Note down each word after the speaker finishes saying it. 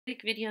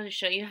Quick video to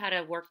show you how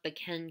to work the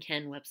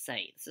KenKen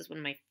website. This is one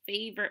of my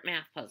favorite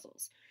math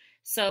puzzles.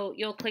 So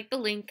you'll click the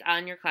link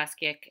on your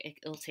ClassKick.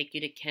 It'll take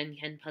you to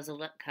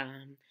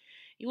kenkenpuzzle.com.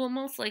 You will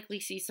most likely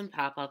see some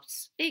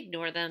pop-ups.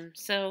 Ignore them.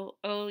 So,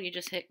 you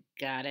just hit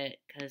got it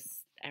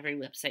because every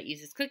website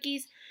uses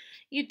cookies.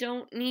 You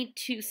don't need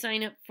to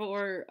sign up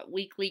for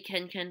weekly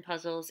KenKen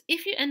puzzles.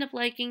 If you end up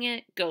liking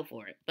it, go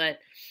for it. But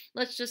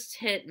let's just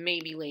hit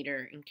maybe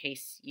later in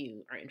case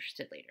you are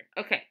interested later.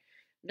 Okay.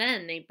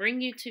 Then they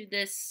bring you to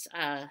this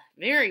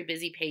very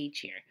busy page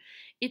here.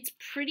 It's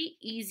pretty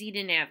easy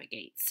to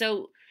navigate.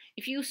 So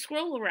if you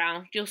scroll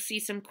around, you'll see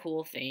some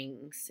cool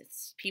things.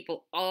 It's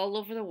people all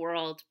over the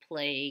world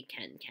play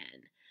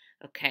KenKen.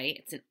 Okay,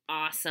 it's an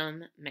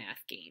awesome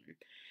math game.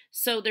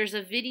 So there's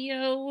a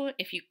video.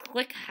 If you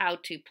click how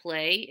to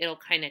play, it'll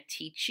kind of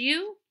teach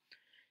you.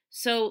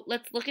 So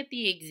let's look at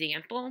the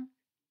example.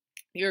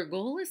 Your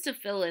goal is to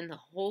fill in the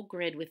whole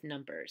grid with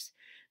numbers,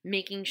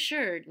 making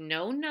sure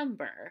no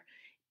number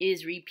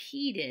is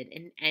repeated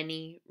in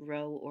any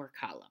row or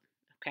column.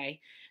 Okay,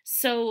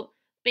 so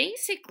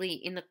basically,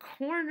 in the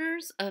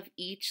corners of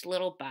each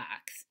little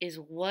box is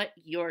what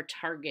your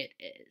target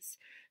is.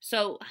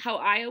 So, how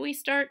I always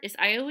start is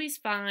I always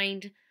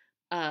find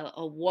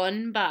a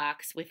one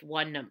box with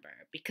one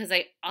number because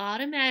I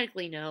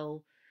automatically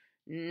know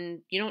you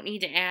don't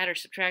need to add or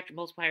subtract or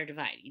multiply or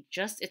divide.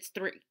 It's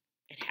three.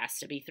 It has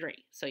to be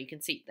three. So you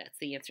can see that's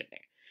the answer there.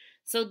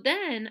 So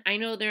then I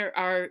know there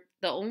are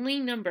the only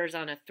numbers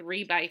on a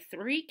 3 by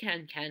 3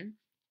 KenKen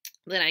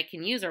that I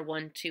can use are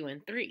 1, 2,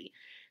 and 3.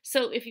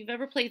 So if you've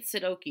ever played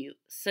Sudoku,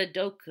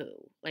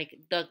 like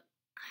the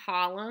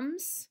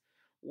columns,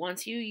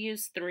 once you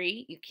use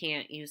 3, you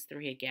can't use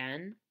 3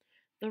 again.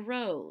 The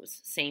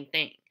rows, same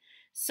thing.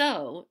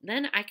 So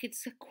then I could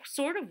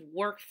sort of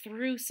work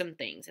through some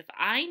things. If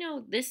I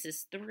know this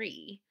is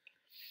 3,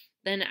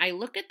 then I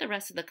look at the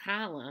rest of the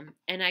column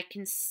and I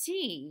can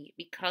see,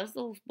 because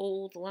those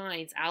bold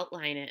lines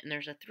outline it and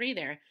there's a 3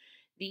 there,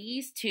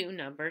 these two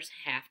numbers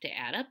have to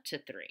add up to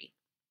 3.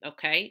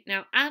 Okay,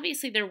 now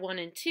obviously they're 1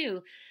 and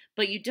 2,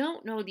 but you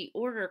don't know the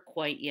order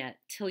quite yet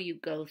till you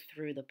go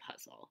through the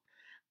puzzle.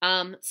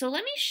 So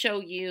let me show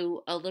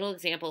you a little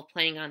example of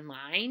playing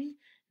online.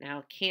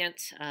 Now,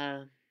 can't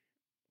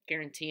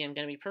guarantee I'm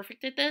going to be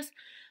perfect at this,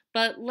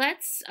 but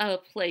let's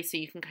play so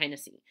you can kind of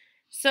see.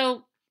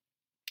 So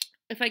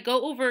if I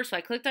go over, so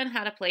I clicked on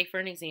how to play for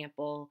an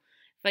example.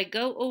 If I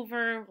go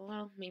over,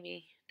 well,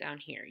 maybe down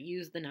here,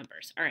 use the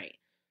numbers. All right.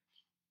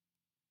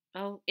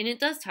 Oh, and it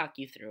does talk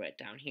you through it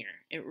down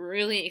here. It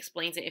really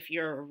explains it if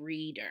you're a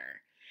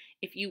reader.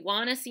 If you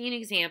want to see an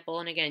example,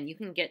 and again, you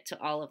can get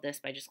to all of this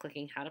by just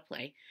clicking how to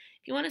play.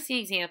 If you want to see an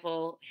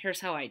example,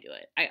 here's how I do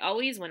it. I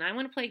always, when I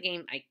want to play a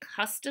game, I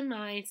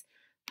customize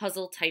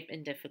puzzle type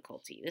and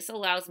difficulty. This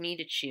allows me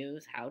to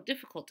choose how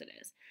difficult it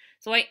is.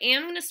 So I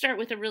am going to start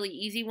with a really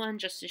easy one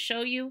just to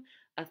show you,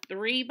 a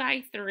 3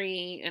 by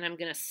 3, and I'm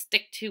going to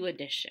stick to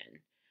addition.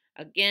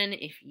 Again,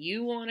 if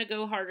you want to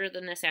go harder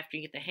than this after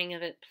you get the hang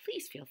of it,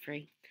 please feel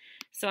free.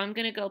 So I'm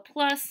going to go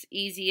plus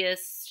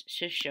easiest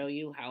to show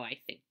you how I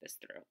think this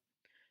through.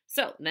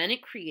 So then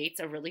it creates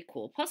a really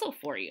cool puzzle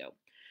for you.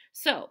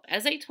 So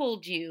as I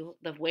told you,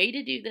 the way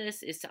to do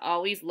this is to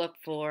always look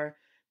for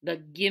the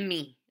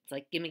gimme. It's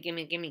like gimme,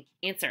 gimme, gimme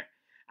answer.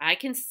 I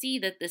can see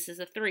that this is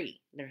a 3.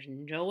 There's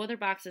no other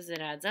boxes it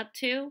adds up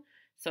to.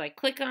 So I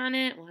click on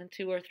it, 1,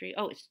 2, or 3.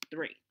 Oh, it's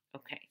 3.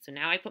 Okay, so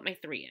now I put my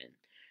 3 in.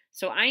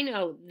 So I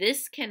know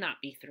this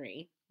cannot be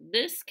 3,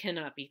 this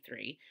cannot be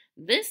 3,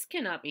 this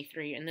cannot be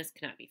 3, and this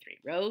cannot be 3.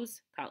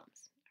 Rows,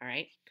 columns, all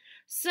right?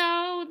 So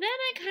then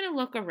I kind of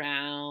look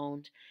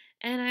around,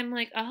 and I'm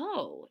like,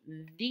 oh,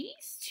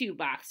 these two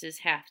boxes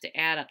have to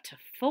add up to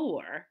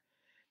 4,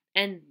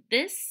 and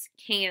this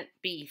can't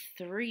be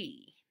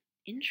 3.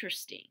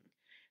 Interesting.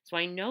 So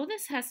I know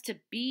this has to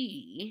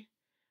be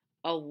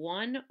a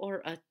 1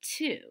 or a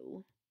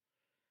 2.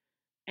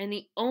 And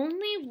the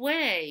only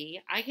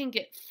way I can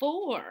get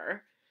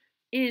 4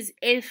 is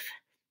if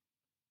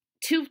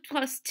 2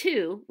 plus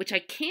 2, which I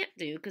can't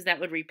do because that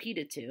would repeat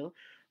a 2,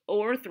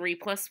 or 3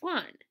 plus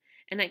 1.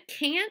 And I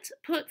can't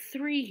put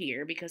 3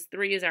 here because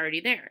 3 is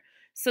already there.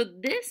 So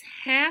this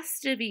has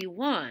to be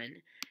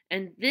 1,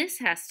 and this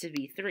has to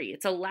be 3.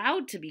 It's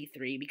allowed to be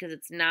 3 because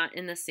it's not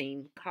in the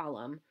same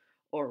column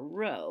or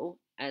row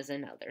as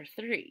another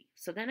 3.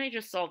 So then I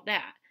just solved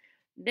that.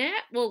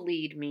 That will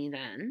lead me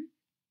then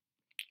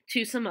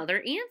to some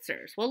other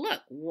answers. Well,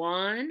 look,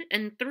 1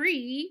 and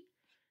 3,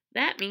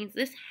 that means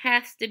this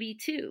has to be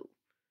 2.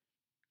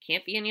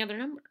 Can't be any other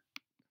number.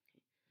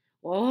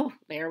 Oh,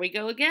 there we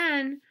go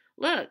again.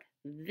 Look,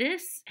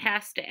 this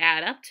has to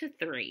add up to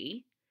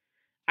 3.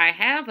 I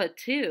have a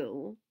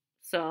 2,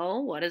 so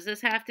what does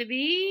this have to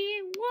be?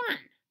 1.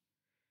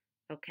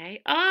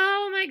 Okay,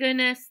 oh my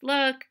goodness,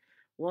 look,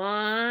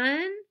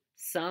 1,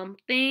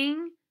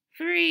 something,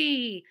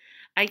 3.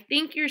 I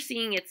think you're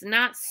seeing it's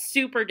not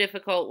super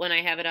difficult when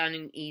I have it on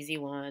an easy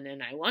one,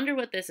 and I wonder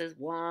what this is.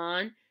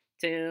 1,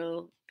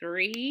 2,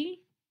 3,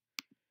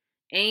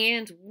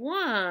 and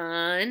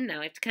 1. Now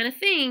I have to kind of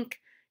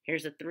think.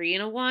 Here's a 3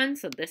 and a 1,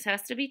 so this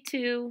has to be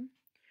 2.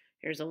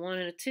 Here's a 1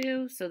 and a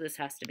 2, so this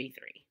has to be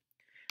 3.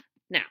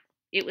 Now,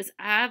 it was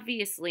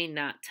obviously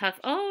not tough.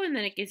 Oh, and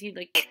then it gives you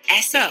like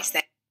essays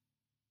that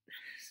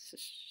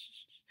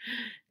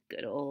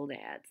good old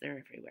ads.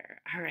 They're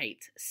everywhere. All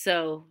right.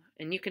 So,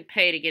 and you can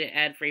pay to get it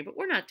ad free, but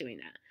we're not doing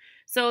that.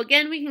 So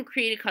again, we can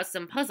create a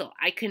custom puzzle.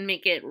 I can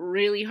make it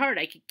really hard.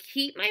 I could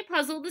keep my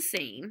puzzle the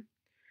same,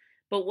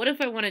 but what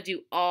if I want to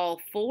do all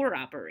 4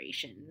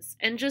 operations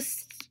and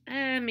just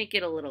make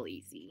it a little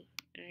easy?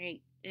 All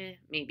right.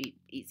 Maybe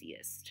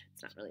easiest.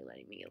 It's not really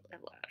letting me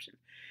have a lot of options.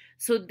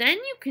 So then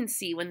you can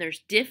see when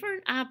there's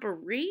different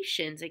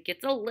operations, it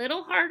gets a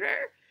little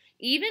harder,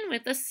 even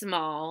with a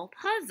small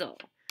puzzle.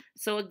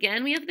 So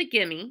again, we have the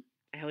gimme.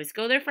 I always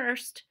go there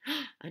first.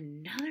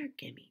 Another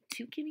gimme.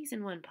 2 gimmes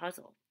in one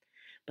puzzle.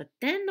 But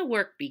then the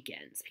work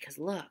begins because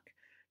look,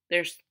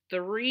 there's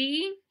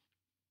 3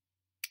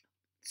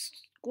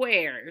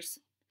 squares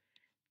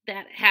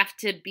that have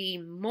to be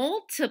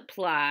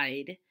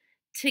multiplied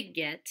to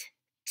get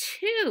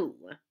 2.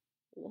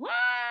 What?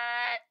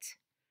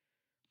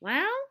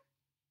 Well,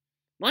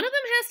 one of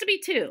them has to be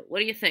 2. What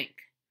do you think?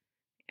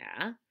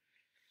 Yeah.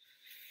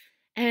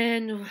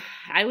 And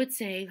I would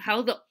say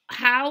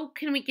how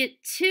can we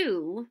get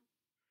 2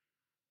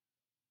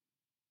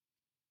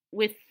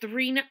 with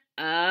 3?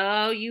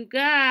 Oh, you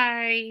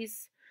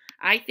guys.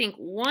 I think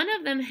one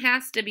of them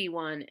has to be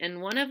 1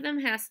 and one of them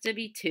has to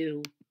be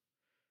 2.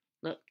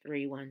 Look,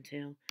 3, 1,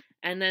 2.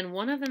 And then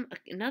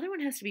another one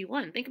has to be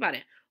 1. Think about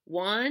it.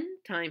 1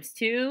 times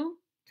 2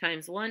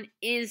 times 1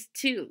 is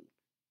 2.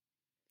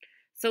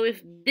 So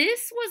if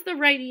this was the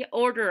right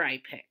order I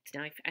picked,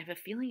 now I have a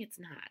feeling it's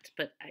not,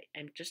 but I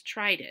just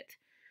tried it.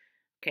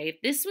 Okay,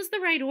 if this was the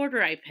right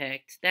order I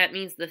picked, that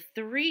means the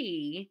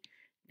 3,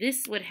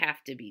 this would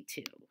have to be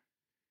 2.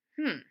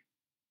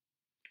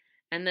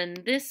 And then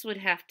this would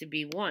have to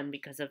be 1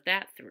 because of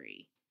that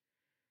 3.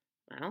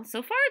 Well,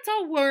 so far it's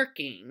all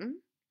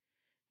working.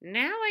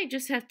 Now I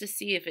just have to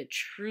see if it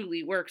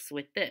truly works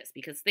with this.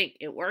 Because think,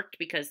 it worked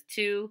because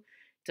 2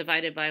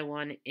 divided by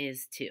 1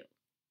 is 2.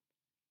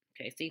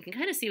 Okay, so you can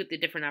kind of see with the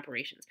different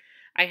operations.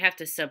 I have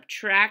to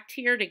subtract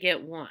here to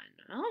get 1.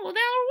 Oh, well,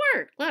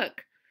 that'll work.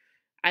 Look,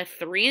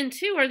 3 and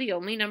 2 are the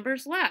only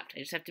numbers left. I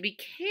just have to be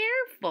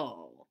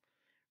careful,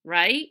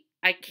 right?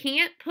 I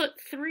can't put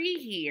 3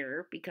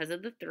 here because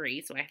of the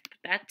 3, so I have to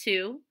put that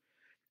 2.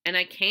 And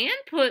I can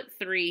put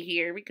 3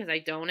 here because I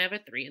don't have a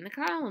 3 in the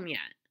column yet.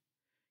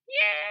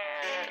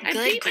 Yeah!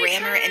 Good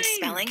grammar and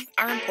spelling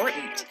are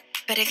important.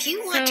 But if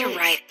you want to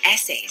write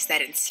essays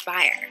that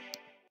inspire...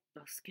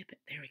 I'll skip it.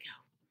 There we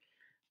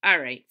go. All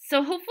right.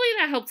 So hopefully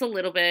that helps a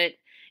little bit.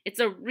 It's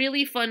a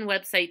really fun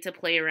website to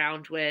play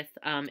around with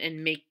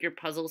and make your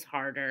puzzles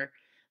harder.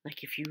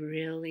 Like if you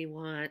really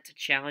want to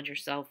challenge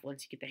yourself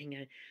once you get the hang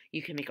of it,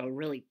 you can make a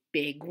really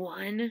big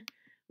one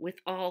with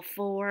all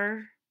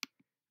 4.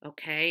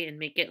 Okay, and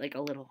make it like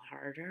a little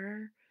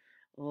harder.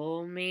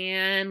 Oh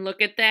man, look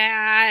at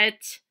that.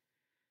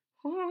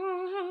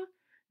 Oh.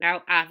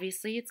 Now,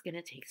 obviously, it's going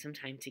to take some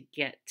time to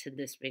get to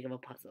this big of a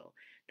puzzle.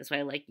 That's why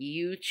I like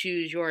you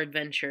choose your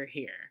adventure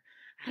here.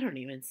 I don't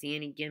even see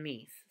any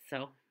gimmies.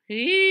 So,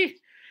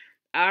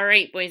 all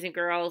right, boys and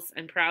girls,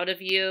 I'm proud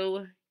of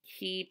you.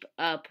 Keep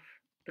up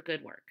the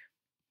good work.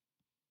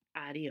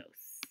 Adios.